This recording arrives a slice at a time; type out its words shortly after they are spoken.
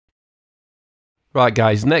Right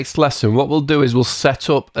guys, next lesson, what we'll do is we'll set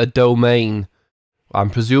up a domain. I'm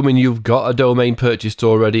presuming you've got a domain purchased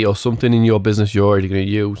already or something in your business you're already going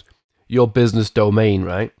to use. Your business domain,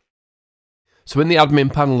 right? So in the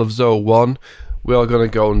admin panel of Zoho One, we are going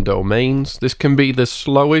to go on domains. This can be the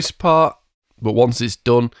slowest part, but once it's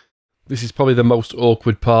done, this is probably the most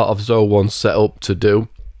awkward part of Zoho One's setup to do.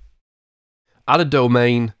 Add a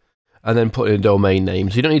domain and then put in a domain name.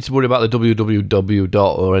 So you don't need to worry about the www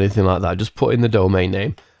dot or anything like that. Just put in the domain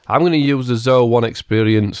name. I'm going to use the Zoho One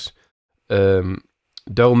Experience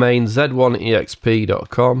domain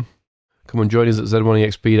z1exp.com. Come and join us at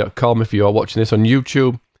z1exp.com if you are watching this on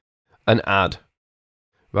YouTube, and add.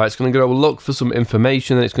 Right, it's going to go look for some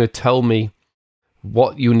information and it's going to tell me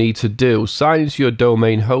what you need to do. Sign into your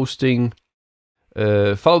domain hosting.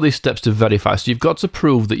 Follow these steps to verify. So you've got to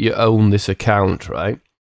prove that you own this account, right?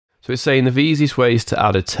 So it's saying the easiest way is to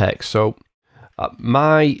add a text. So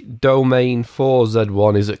my domain for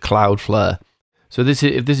Z1 is at Cloudflare. So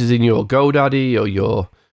if this is in your GoDaddy or your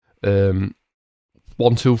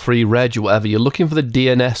 123 Reg or whatever, you're looking for the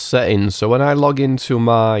DNS settings. So when I log into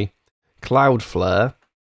my Cloudflare,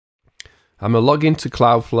 I'm going to log into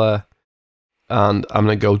Cloudflare and I'm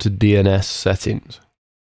going to go to DNS settings.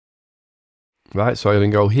 Right, so I'm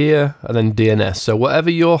going to go here and then DNS. So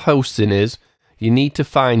whatever your hosting is, you need to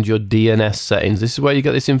find your DNS settings. This is where you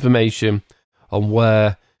get this information on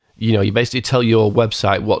where, you basically tell your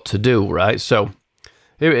website what to do, right? So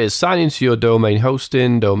here it is, sign into your domain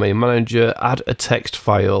hosting, domain manager, add a text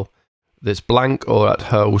file that's blank or at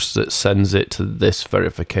host that sends it to this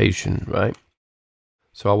verification, right?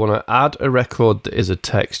 So I want to add a record that is a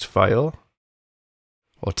text file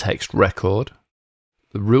or text record.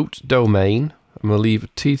 The root domain, I'm going to leave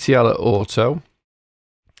TTL at auto.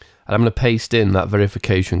 And I'm going to paste in that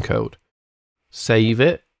verification code. Save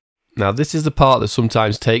it. Now this is the part that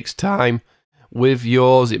sometimes takes time. With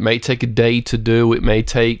yours, it may take a day to do. It may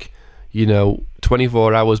take,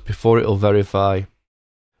 24 hours before it'll verify.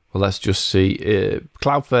 Well, let's just see.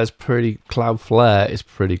 Cloudflare is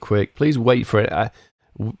pretty quick. Please wait for it.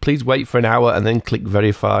 Please wait for an hour and then click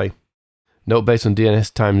verify. Note based on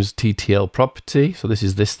DNS times TTL property. So this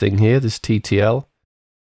is this thing here, this TTL.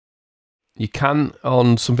 You can,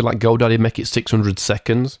 on something like GoDaddy, make it 600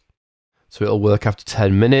 seconds. So it'll work after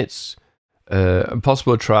 10 minutes.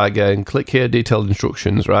 Impossible to try again. Click here, detailed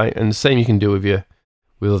instructions, right? And the same you can do with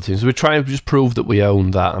other things. So we're trying to just prove that we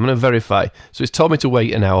own that. I'm going to verify. So it's told me to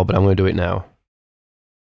wait an hour, but I'm going to do it now.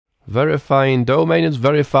 Verifying domain is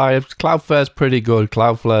verified. Cloudflare's pretty good.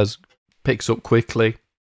 Cloudflare picks up quickly.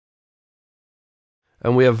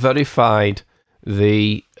 And we have verified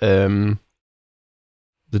the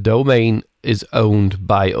domain is owned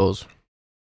by us.